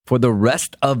for the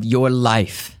rest of your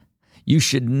life, you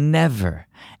should never,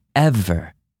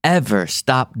 ever, ever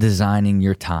stop designing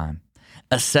your time,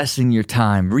 assessing your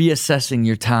time, reassessing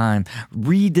your time,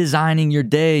 redesigning your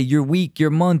day, your week, your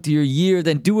month, your year,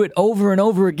 then do it over and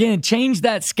over again. Change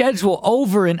that schedule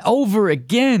over and over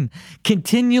again.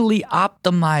 Continually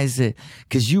optimize it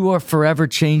because you are forever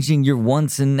changing. Your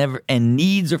wants and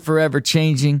needs are forever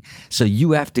changing. So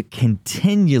you have to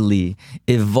continually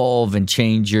evolve and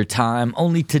change your time.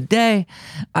 Only today,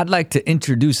 I'd like to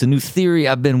introduce a new theory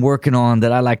I've been working on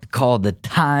that I like to call the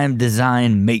time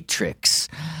design matrix.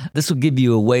 This will give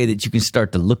you a way that you can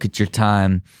start to look at your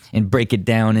time and break it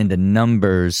down into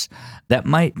numbers that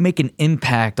might make an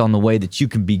impact on the way that you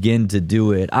can begin to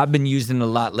do it. I've been using it a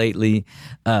lot lately,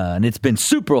 and it's been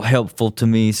super helpful to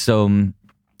me. So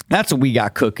that's what we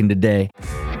got cooking today.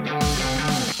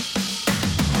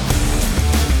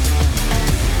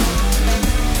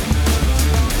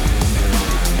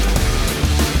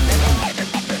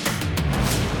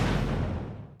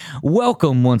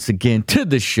 Welcome once again to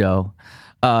the show.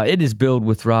 It is Build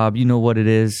with Rob. You know what it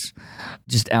is.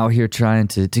 Just out here trying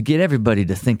to get everybody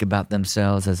to think about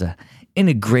themselves as a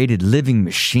integrated living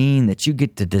machine that you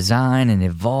get to design and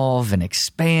evolve and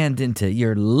expand into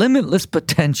your limitless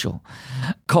potential.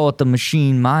 Call it the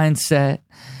machine mindset.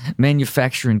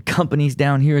 Manufacturing companies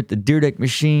down here at the Deer Deck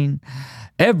Machine.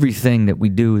 Everything that we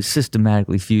do is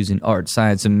systematically fusing art,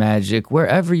 science, and magic.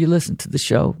 Wherever you listen to the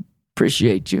show,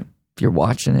 appreciate you. If you're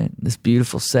watching it, this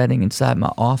beautiful setting inside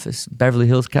my office, Beverly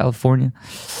Hills, California.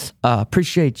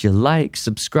 Appreciate you. Like,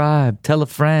 subscribe, tell a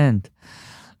friend,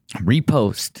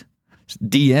 repost,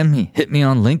 DM me, hit me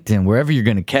on LinkedIn, wherever you're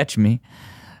going to catch me.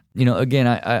 You know, again,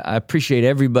 I appreciate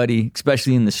everybody,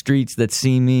 especially in the streets, that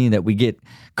see me, that we get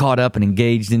caught up and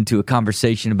engaged into a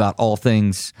conversation about all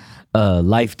things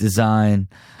life design,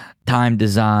 time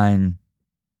design,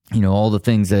 you know, all the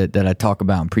things that I talk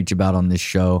about and preach about on this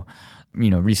show. You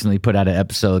know, recently put out an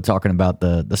episode talking about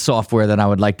the software that I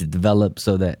would like to develop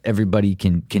so that everybody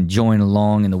can join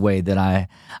along in the way that I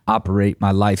operate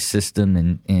my life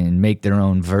system and make their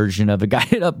own version of it. Got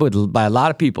hit up by a lot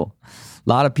of people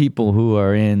who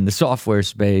are in the software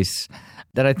space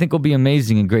that I think will be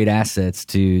amazing and great assets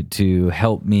to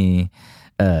help me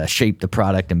shape the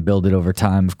product and build it over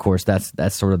time. Of course, that's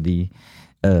sort of the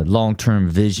long-term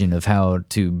vision of how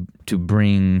to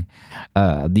bring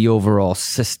the overall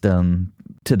system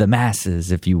to the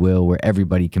masses, if you will, where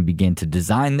everybody can begin to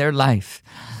design their life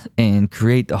and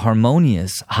create the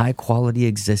harmonious, high-quality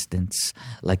existence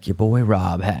like your boy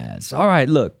Rob has. All right,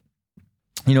 look,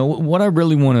 you know, what I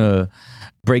really want to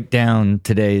break down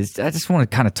today is I just want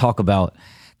to kind of talk about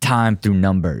time through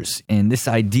numbers and this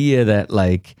idea that,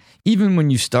 like, even when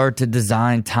you start to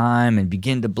design time and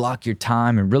begin to block your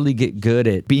time and really get good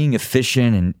at being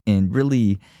efficient and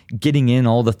really getting in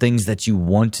all the things that you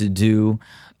want to do,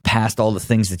 past all the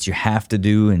things that you have to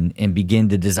do, and begin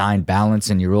to design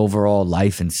balance in your overall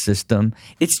life and system,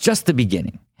 it's just the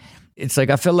beginning. It's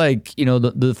like I feel like, you know,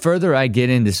 the further I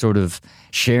get into sort of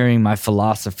sharing my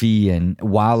philosophy and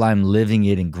while I'm living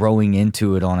it and growing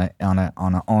into it on an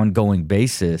ongoing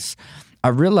basis, I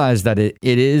realize that it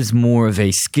is more of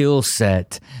a skill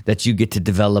set that you get to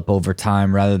develop over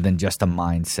time rather than just a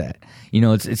mindset. You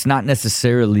know, it's not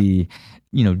necessarily,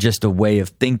 you know, just a way of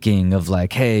thinking of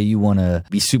like, hey, you want to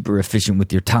be super efficient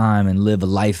with your time and live a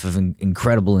life of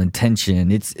incredible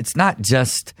intention. It's not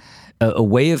just a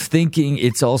way of thinking.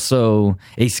 It's also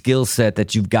a skill set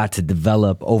that you've got to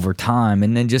develop over time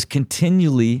and then just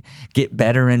continually get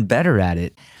better and better at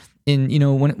it. And, you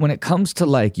know, when it comes to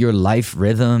like your life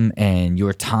rhythm and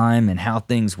your time and how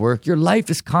things work, your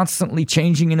life is constantly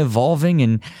changing and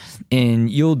evolving, and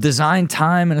you'll design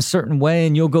time in a certain way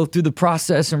and you'll go through the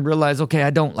process and realize, okay, I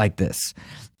don't like this,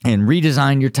 and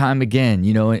redesign your time again.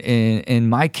 You know, in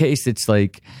my case, it's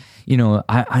like, you know,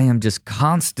 I am just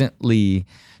constantly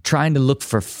trying to look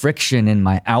for friction in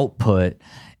my output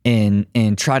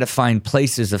and try to find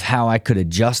places of how I could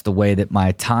adjust the way that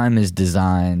my time is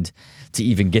designed to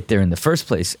even get there in the first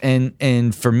place.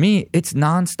 And for me, it's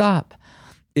nonstop.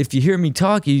 If you hear me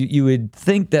talk, you would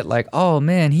think that like, oh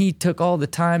man, he took all the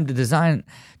time to design,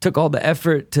 took all the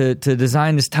effort to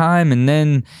design his time, and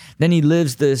then he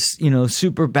lives this, you know,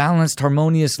 super balanced,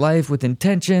 harmonious life with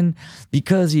intention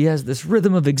because he has this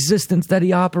rhythm of existence that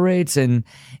he operates, and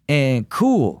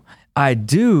cool, I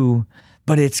do.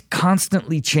 But it's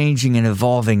constantly changing and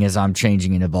evolving as I'm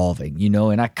changing and evolving, you know,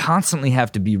 and I constantly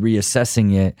have to be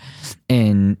reassessing it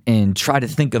and try to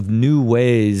think of new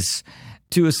ways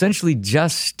to essentially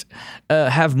just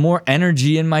have more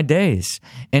energy in my days.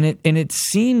 And it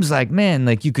seems like, man,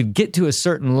 like you could get to a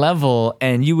certain level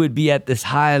and you would be at this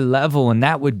high level and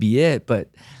that would be it. But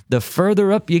the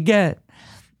further up you get,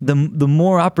 the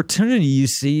more opportunity you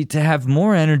see to have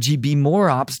more energy, be more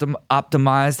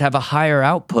optimized, have a higher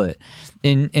output.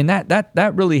 And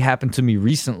that really happened to me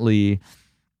recently,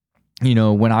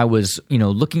 when I was,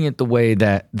 looking at the way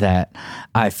that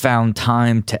I found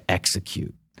time to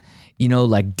execute,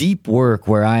 like deep work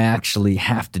where I actually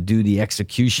have to do the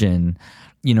execution.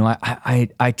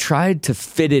 I tried to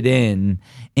fit it in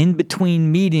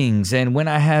between meetings, and when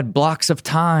I had blocks of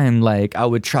time, like I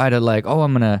would try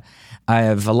to I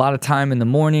have a lot of time in the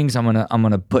mornings. I'm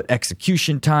gonna put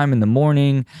execution time in the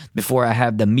morning before I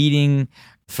have the meeting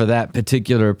for that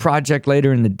particular project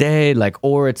later in the day.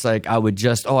 Or it's like I would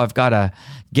just, I've got to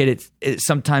get it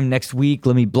sometime next week.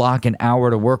 Let me block an hour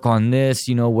to work on this,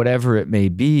 whatever it may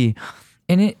be,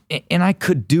 and I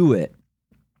could do it.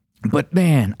 But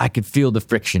man, I could feel the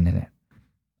friction in it.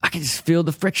 I could just feel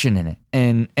the friction in it.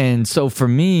 And so for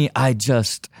me, I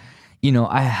just,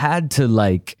 I had to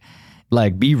like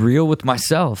be real with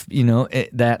myself,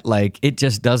 that it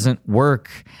just doesn't work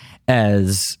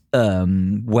as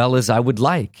well as I would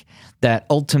like. That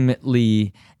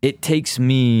ultimately it takes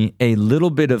me a little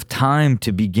bit of time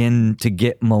to begin to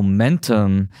get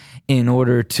momentum in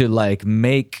order to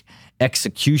make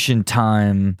execution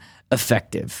time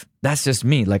effective. That's just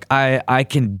me. I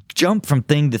can jump from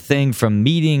thing to thing, from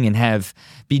meeting, and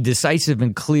be decisive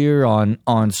and clear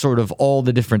on sort of all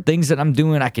the different things that I'm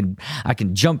doing. I can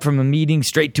jump from a meeting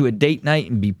straight to a date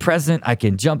night and be present. I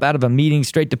can jump out of a meeting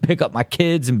straight to pick up my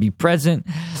kids and be present.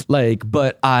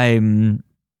 But when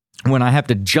I have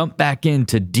to jump back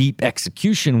into deep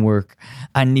execution work,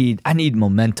 I need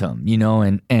momentum,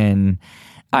 and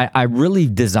I really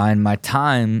designed my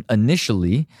time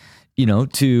initially,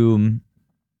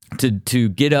 to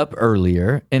get up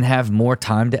earlier and have more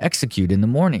time to execute in the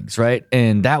mornings, right?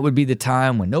 And that would be the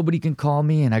time when nobody can call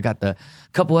me, and I got the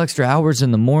couple extra hours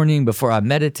in the morning before I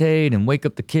meditate and wake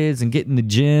up the kids and get in the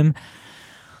gym.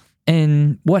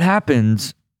 And what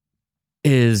happens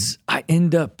is I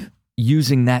end up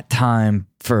using that time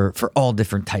for all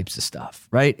different types of stuff,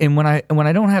 right? And when I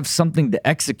don't have something to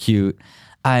execute,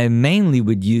 I mainly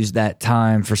would use that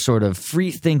time for sort of free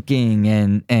thinking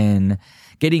and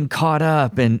getting caught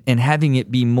up and having it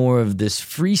be more of this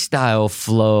freestyle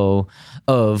flow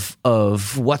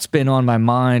of what's been on my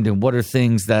mind and what are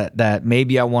things that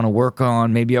maybe I want to work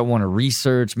on, maybe I want to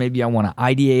research, maybe I want to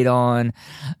ideate on,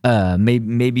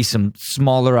 maybe some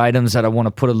smaller items that I want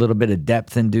to put a little bit of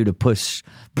depth into to push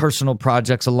personal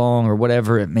projects along or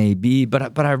whatever it may be.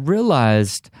 But I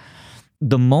realized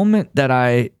the moment that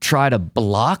I try to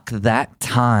block that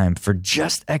time for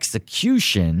just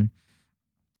execution,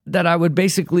 that I would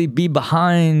basically be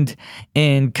behind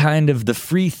in kind of the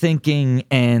free thinking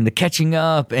and the catching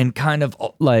up and kind of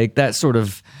like that sort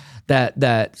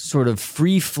of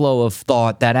free flow of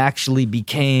thought that actually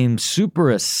became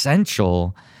super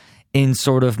essential in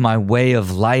sort of my way of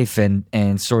life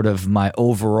and sort of my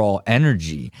overall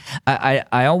energy.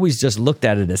 I always just looked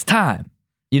at it as time.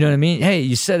 You know what I mean? Hey,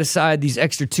 you set aside these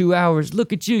extra 2 hours.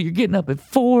 Look at you. You're getting up at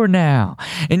 4 now.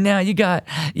 And now you got,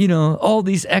 all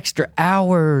these extra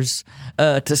hours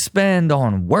to spend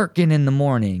on working in the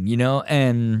morning,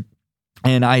 and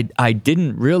I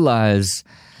didn't realize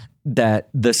that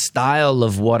the style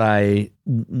of what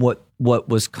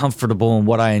was comfortable and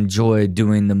what I enjoyed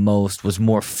doing the most was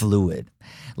more fluid.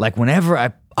 Like whenever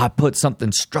I put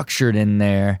something structured in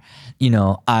there,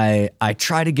 I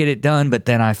try to get it done, but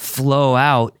then I flow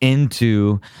out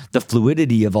into the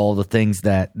fluidity of all the things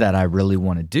that I really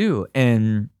want to do.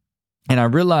 And I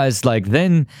realized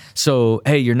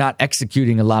hey, you're not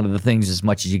executing a lot of the things as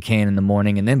much as you can in the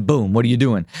morning. And then boom, what are you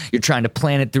doing? You're trying to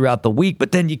plan it throughout the week,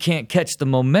 but then you can't catch the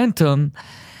momentum.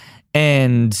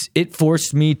 And it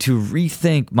forced me to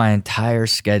rethink my entire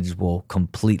schedule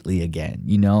completely again,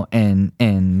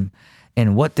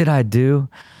 and what did I do?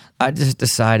 I just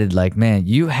decided man,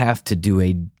 you have to do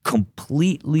a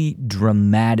completely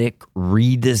dramatic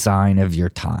redesign of your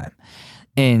time.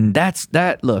 And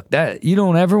that you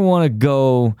don't ever want to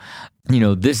go,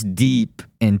 this deep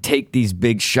and take these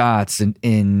big shots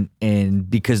and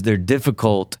because they're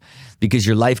difficult, because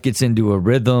your life gets into a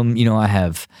rhythm. I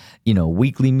have,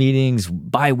 weekly meetings,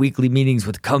 bi-weekly meetings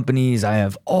with companies. I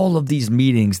have all of these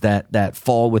meetings that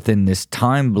fall within this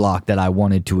time block that I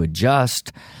wanted to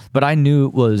adjust, but I knew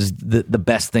it was the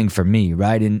best thing for me,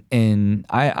 right? And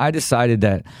I decided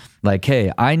that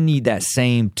hey, I need that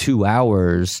same 2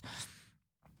 hours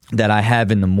that I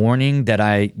have in the morning that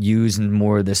I use in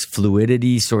more of this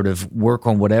fluidity, sort of work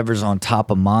on whatever's on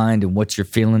top of mind and what you're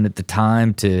feeling at the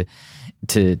time to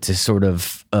sort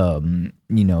of,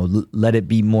 let it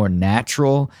be more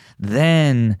natural,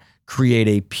 then create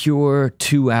a pure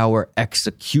 2-hour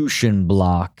execution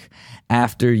block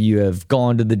after you have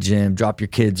gone to the gym, dropped your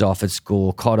kids off at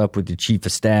school, caught up with your chief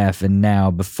of staff, and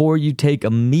now before you take a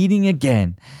meeting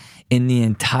again in the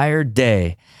entire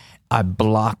day, I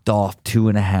blocked off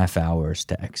 2.5 hours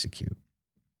to execute.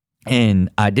 And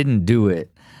I didn't do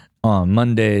it on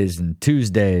Mondays and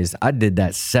Tuesdays. I did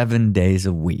that 7 days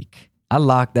a week. I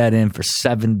locked that in for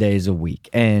 7 days a week.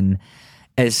 And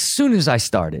as soon as I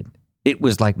started, it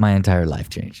was like my entire life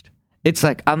changed. It's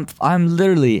like I'm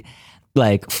literally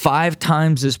like 5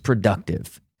 times as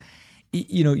productive.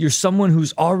 You know, you're someone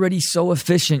who's already so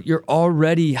efficient. You're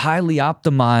already highly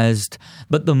optimized.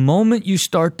 But the moment you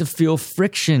start to feel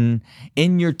friction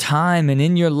in your time and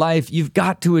in your life, you've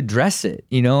got to address it,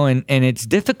 you know, and it's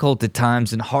difficult at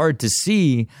times and hard to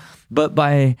see. But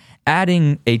by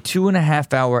adding a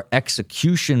 2.5 hour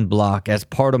execution block as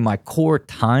part of my core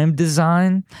time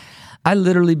design, I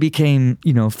literally became,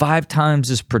 5 times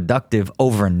as productive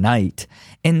overnight.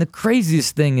 And the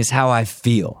craziest thing is how I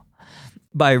feel.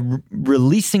 By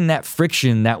releasing that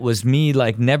friction that was me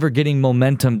like never getting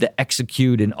momentum to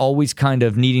execute and always kind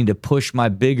of needing to push my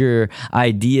bigger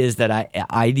ideas that I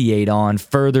ideate on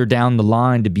further down the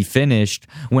line to be finished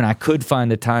when I could find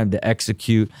the time to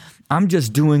execute, I'm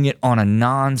just doing it on a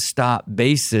nonstop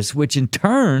basis, which in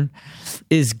turn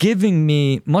is giving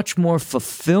me much more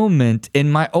fulfillment in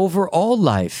my overall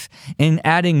life and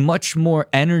adding much more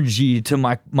energy to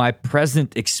my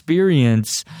present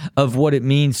experience of what it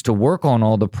means to work on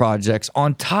all the projects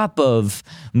on top of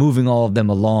moving all of them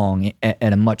along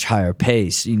at a much higher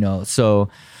pace, So,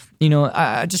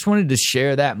 I just wanted to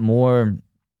share that more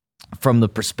from the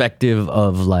perspective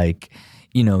of like,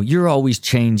 you're always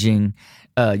changing.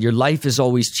 Your life is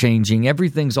always changing.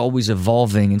 Everything's always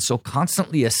evolving. And so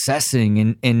constantly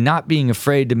assessing and not being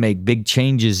afraid to make big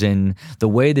changes in the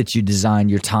way that you design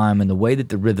your time and the way that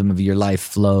the rhythm of your life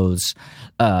flows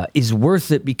is worth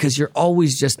it because you're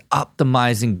always just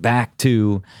optimizing back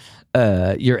to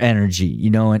your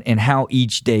energy, and how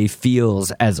each day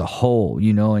feels as a whole,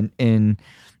 and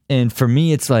for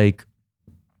me, it's like,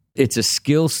 it's a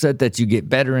skill set that you get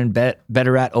better and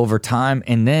better at over time.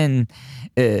 And then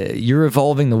you're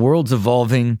evolving, the world's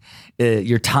evolving,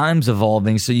 your time's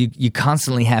evolving. So you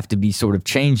constantly have to be sort of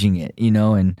changing it,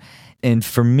 and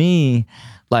for me,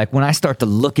 like when I start to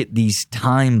look at these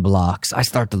time blocks, I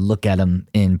start to look at them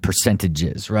in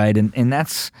percentages, right? And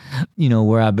that's,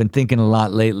 where I've been thinking a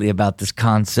lot lately about this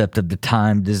concept of the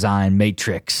time design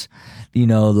matrix,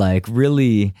 like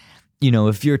really,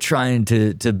 if you're trying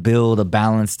to build a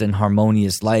balanced and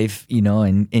harmonious life,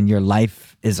 and your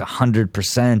life is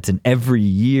 100% and every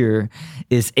year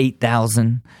is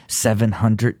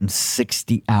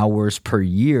 8,760 hours per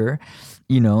year,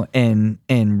 and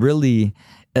really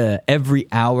every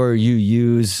hour you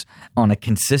use on a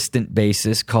consistent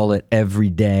basis, call it every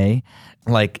day,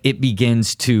 like it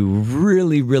begins to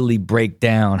really, really break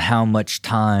down how much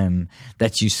time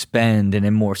that you spend in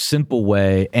a more simple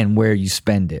way and where you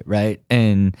spend it, right?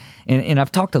 And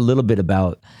I've talked a little bit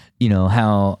about,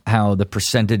 how the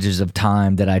percentages of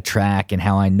time that I track and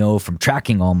how I know from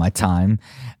tracking all my time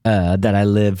that I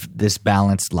live this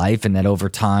balanced life and that over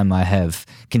time I have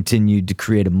continued to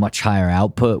create a much higher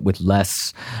output with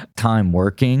less time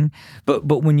working.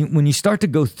 But when you start to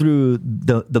go through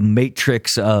the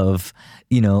matrix of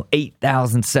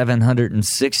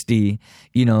 8,760,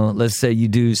 let's say you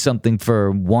do something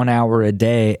for 1 hour a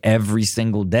day every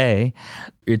single day,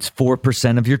 it's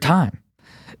 4% of your time.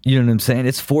 You know what I'm saying?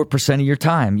 It's 4% of your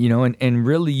time, and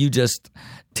really you just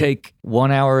take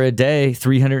 1 hour a day,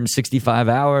 365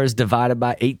 hours divided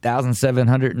by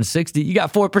 8,760, you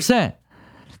got 4%.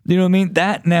 You know what I mean?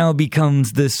 That now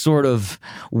becomes this sort of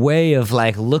way of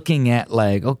like looking at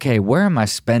like, okay, where am I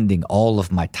spending all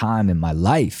of my time in my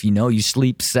life? You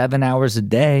sleep 7 hours a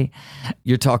day,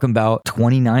 you're talking about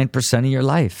 29% of your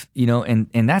life,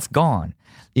 and that's gone.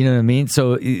 You know what I mean?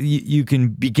 So you can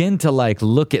begin to like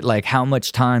look at like how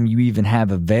much time you even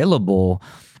have available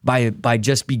by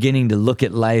just beginning to look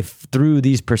at life through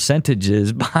these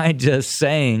percentages by just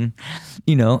saying,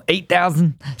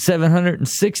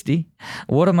 8,760.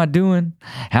 What am I doing?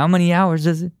 How many hours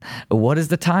is it? What is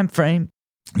the time frame?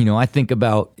 I think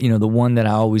about, the one that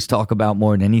I always talk about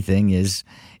more than anything is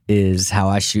how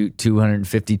I shoot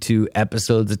 252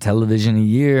 episodes of television a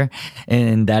year,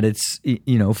 and that it's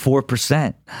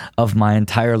 4% of my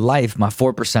entire life, my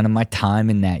 4% of my time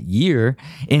in that year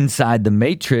inside the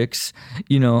matrix.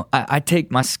 I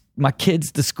take my my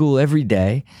kids to school every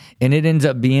day, and it ends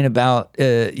up being about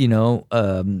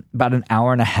about an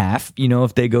hour and a half.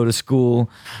 If they go to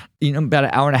school, about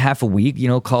an hour and a half a week.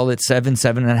 Call it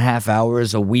 7.5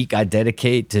 hours a week I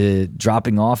dedicate to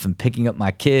dropping off and picking up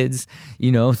my kids.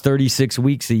 36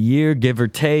 weeks a year, give or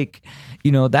take.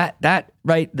 That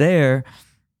right there.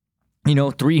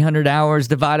 300 hours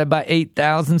divided by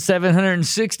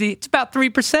 8,760. It's about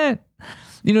 3%.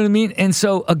 You know what I mean? And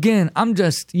so, again, I'm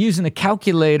just using a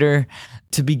calculator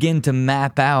to begin to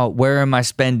map out where am I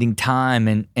spending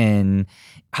time and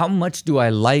how much do I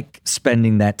like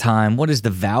spending that time? What is the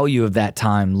value of that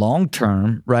time long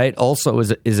term, right? Also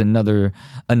is another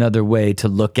way to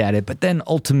look at it. But then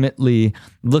ultimately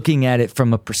looking at it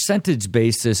from a percentage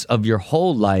basis of your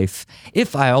whole life.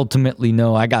 If I ultimately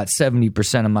know I got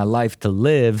 70% of my life to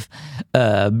live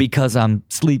because I'm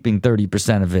sleeping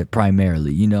 30% of it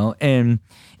primarily, And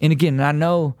again, I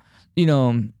know,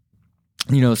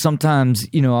 sometimes,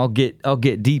 I'll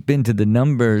get deep into the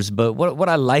numbers, but what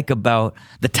I like about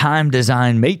the time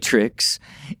design matrix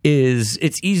is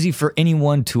it's easy for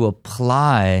anyone to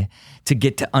apply to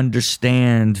get to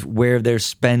understand where they're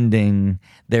spending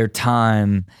their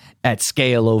time at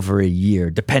scale over a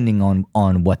year, depending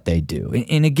on what they do.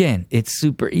 And again, it's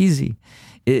super easy.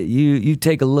 You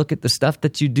take a look at the stuff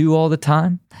that you do all the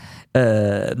time.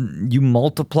 You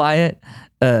multiply it.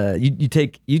 You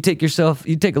take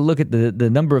a look at the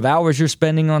number of hours you're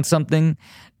spending on something,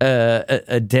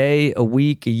 a day, a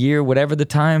week, a year, whatever the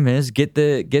time is. Get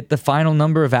the final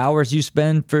number of hours you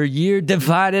spend per year,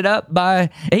 divide it up by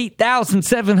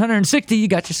 8,760. You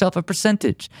got yourself a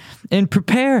percentage, and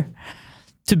prepare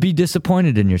to be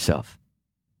disappointed in yourself.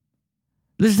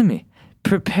 Listen to me.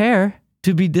 Prepare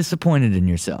to be disappointed in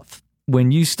yourself.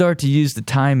 When you start to use the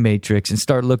time matrix and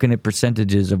start looking at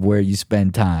percentages of where you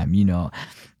spend time,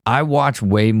 I watch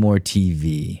way more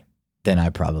TV than I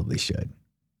probably should.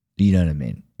 You know what I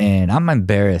mean? And I'm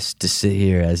embarrassed to sit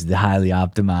here as the highly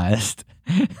optimized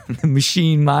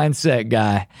machine mindset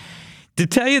guy to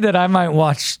tell you that I might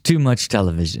watch too much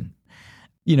television.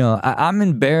 I'm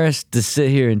embarrassed to sit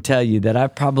here and tell you that I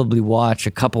probably watch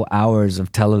a couple hours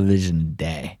of television a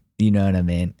day. You know what I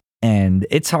mean? And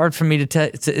it's hard for me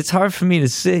to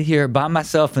sit here by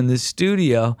myself in this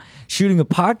studio shooting a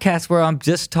podcast where I'm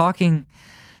just talking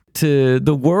to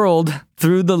the world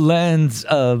through the lens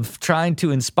of trying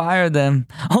to inspire them,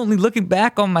 only looking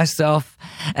back on myself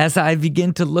as I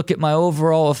begin to look at my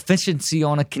overall efficiency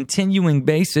on a continuing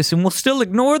basis, and will still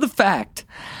ignore the fact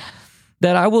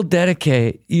that I will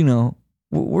dedicate,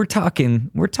 we're talking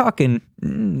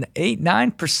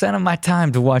 8-9% of my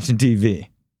time to watching TV.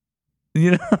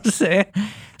 You know what I'm saying?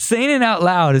 Saying it out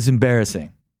loud is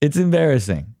embarrassing. It's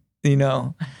embarrassing,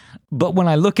 But when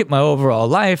I look at my overall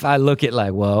life, I look at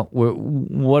like, well,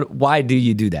 why do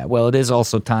you do that? Well, it is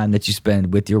also time that you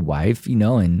spend with your wife,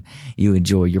 and you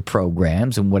enjoy your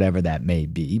programs and whatever that may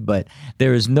be. But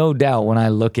there is no doubt when I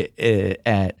look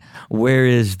at where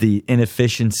is the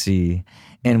inefficiency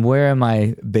and where am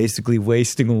I basically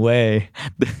wasting away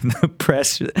the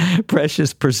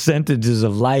precious percentages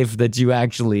of life that you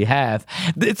actually have?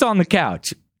 It's on the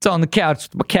couch. It's on the couch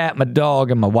with my cat, my dog,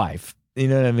 and my wife. You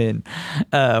know what I mean?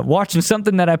 Watching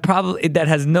something that that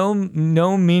has no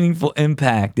meaningful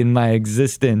impact in my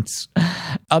existence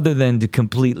other than to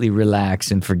completely relax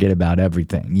and forget about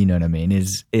everything. You know what I mean?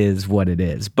 Is what it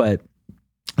is. But,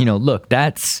 look,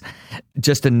 that's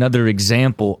just another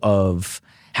example of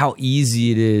how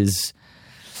easy it is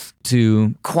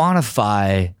to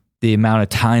quantify the amount of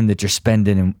time that you're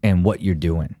spending and what you're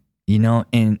doing,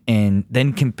 and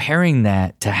then comparing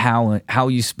that to how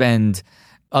you spend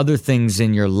other things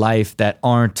in your life that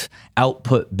aren't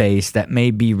output based, that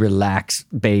may be relax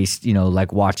based,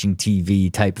 like watching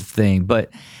TV type of thing.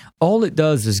 But all it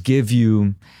does is give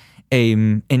you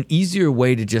an easier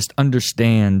way to just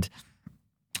understand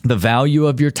the value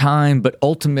of your time, but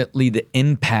ultimately the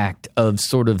impact of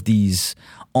sort of these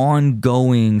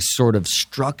ongoing sort of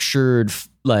structured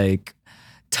like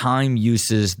time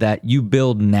uses that you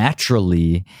build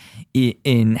naturally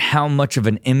in how much of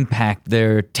an impact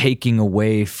they're taking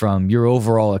away from your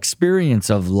overall experience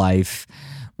of life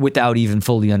without even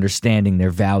fully understanding their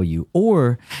value.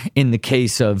 Or in the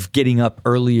case of getting up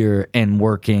earlier and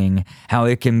working, how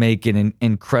it can make an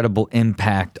incredible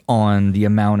impact on the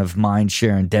amount of mind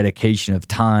share and dedication of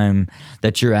time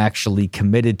that you're actually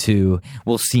committed to.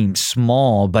 Will seem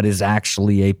small, but is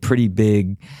actually a pretty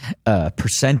big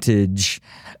percentage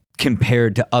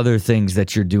compared to other things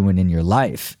that you're doing in your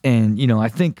life. And, I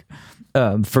think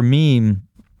for me,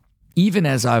 even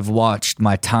as I've watched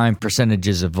my time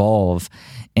percentages evolve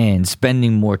and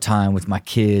spending more time with my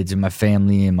kids and my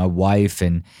family and my wife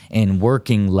and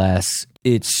working less,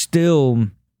 it's still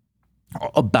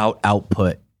about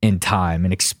output in time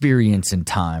and experience in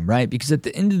time, right? Because at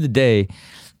the end of the day,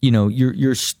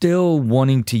 you're still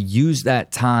wanting to use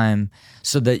that time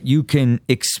so that you can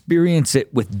experience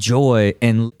it with joy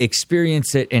and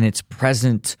experience it in its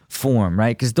present form,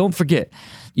 right? Because don't forget,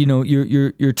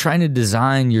 you're trying to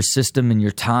design your system and your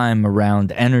time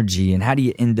around energy, and how do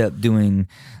you end up doing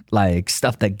like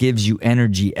stuff that gives you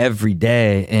energy every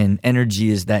day? And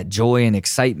energy is that joy and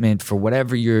excitement for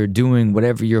whatever you're doing,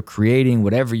 whatever you're creating,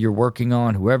 whatever you're working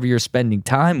on, whoever you're spending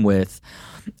time with.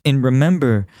 And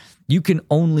remember, you can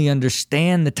only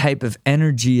understand the type of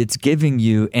energy it's giving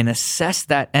you and assess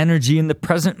that energy in the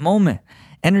present moment.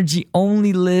 Energy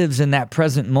only lives in that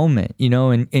present moment,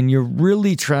 and you're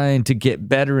really trying to get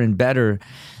better and better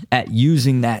at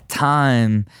using that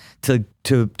time to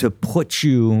put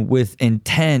you with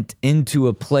intent into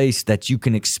a place that you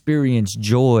can experience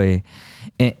joy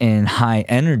and high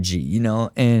energy,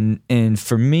 and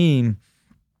for me,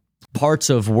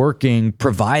 parts of working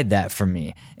provide that for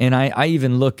me. And I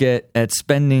even look at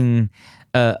spending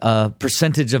a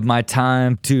percentage of my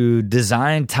time to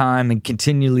design time and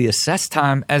continually assess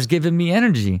time as giving me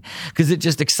energy, because it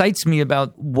just excites me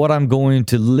about what I'm going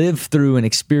to live through and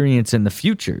experience in the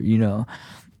future,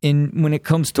 And when it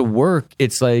comes to work,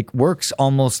 it's like work's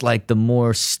almost like the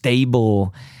more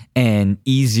stable and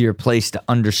easier place to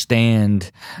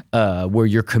understand where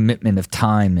your commitment of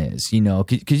time is,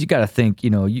 because you got to think,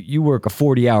 you work a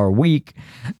 40-hour week,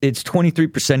 it's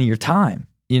 23% of your time.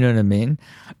 You know what I mean?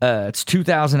 It's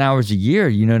 2,000 hours a year.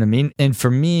 You know what I mean? And for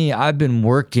me, I've been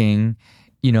working,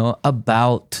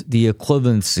 about the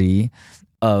equivalency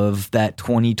of that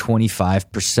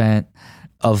 25%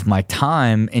 of my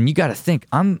time. And you got to think,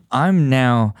 I'm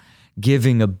now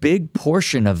giving a big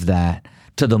portion of that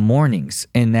to the mornings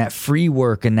and that free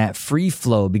work and that free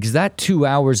flow, because that 2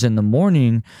 hours in the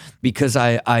morning, because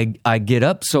I get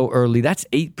up so early, that's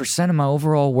 8% of my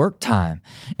overall work time.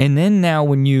 And then now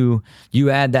when you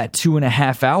add that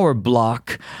 2.5 hour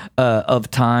block of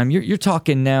time, you're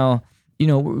talking now,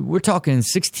 we're talking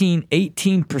 16,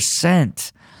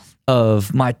 18%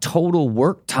 of my total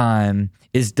work time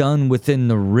is done within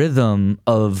the rhythm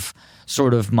of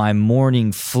sort of my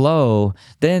morning flow.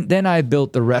 Then I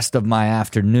built the rest of my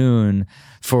afternoon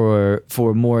for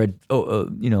more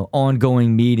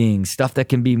ongoing meetings, stuff that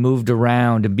can be moved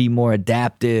around and be more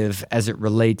adaptive as it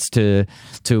relates to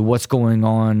what's going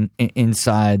on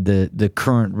inside the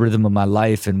current rhythm of my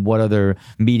life and what other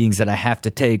meetings that I have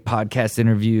to take, podcast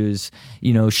interviews,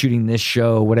 shooting this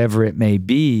show, whatever it may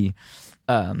be.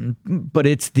 But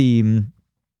it's the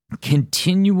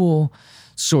continual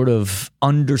sort of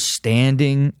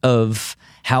understanding of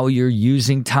how you're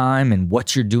using time and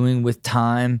what you're doing with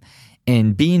time,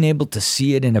 and being able to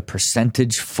see it in a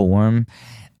percentage form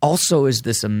also is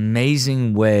this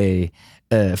amazing way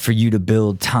for you to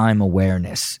build time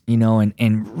awareness,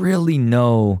 and really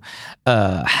know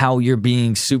how you're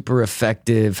being super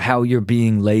effective, how you're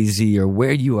being lazy, or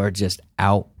where you are just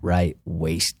outright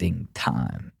wasting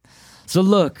time. So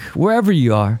look, wherever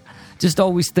you are, just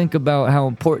always think about how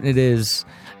important it is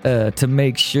to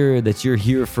make sure that you're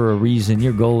here for a reason.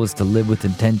 Your goal is to live with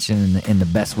intention, and the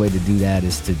best way to do that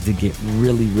is to get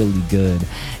really, really good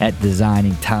at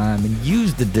designing time and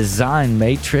use the design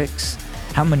matrix.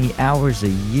 How many hours a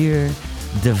year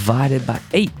divided by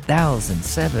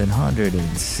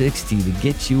 8,760 to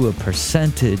get you a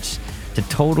percentage to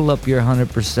total up your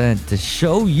 100% to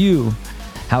show you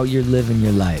how you're living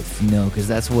your life, because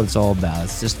that's what it's all about.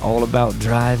 It's just all about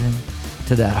driving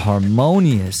to that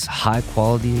harmonious,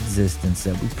 high-quality existence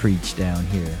that we preach down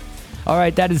here. All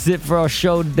right, that is it for our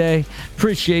show today.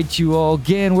 Appreciate you all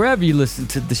again. Wherever you listen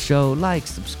to the show, like,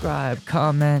 subscribe,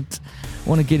 comment.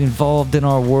 Want to get involved in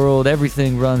our world?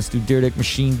 Everything runs through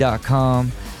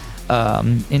DairyDickMachine.com.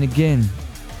 And again,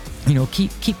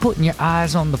 keep putting your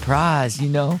eyes on the prize,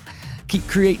 Keep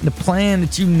creating a plan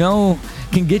that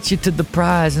can get you to the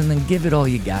prize, and then give it all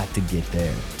you got to get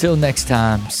there. Till next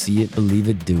time, see it, believe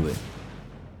it, do it.